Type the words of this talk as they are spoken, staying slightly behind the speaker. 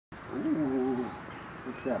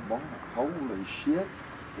What's that bar? Holy shit.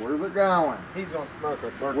 Where's it going? He's gonna smoke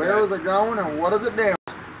a birthday. Where is it going and what is it doing?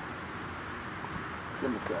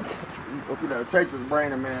 Give me a second. You know, it takes his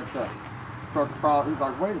brain a minute to start the problem. He's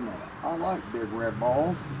like, wait a minute. I like big red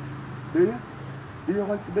balls. Do you? Do you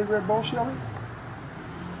like the big red ball, Shelly?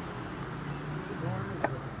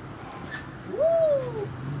 Woo!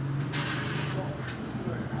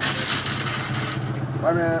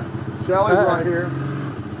 Wait a minute. Shelly's right here.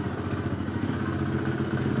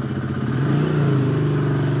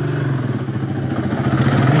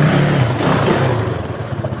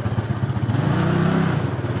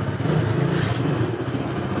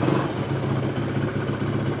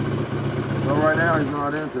 Well, right now he's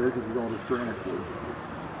not into it because he's going to distract you.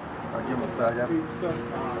 I'll give him a second. He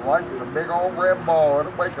likes the big old red ball.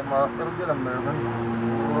 It'll wake him up. It'll get him moving.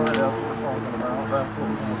 Right, that's what we're talking about. That's what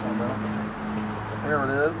we're talking about. There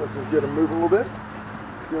it is. Let's just get him moving a little bit.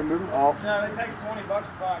 Get him moving. Oh. No, it takes $20 to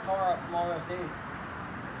buy a car up from RSD.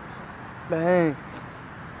 Dang.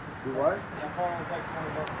 Do what? That car only takes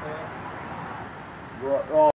 $20 to pay. Right. Oh.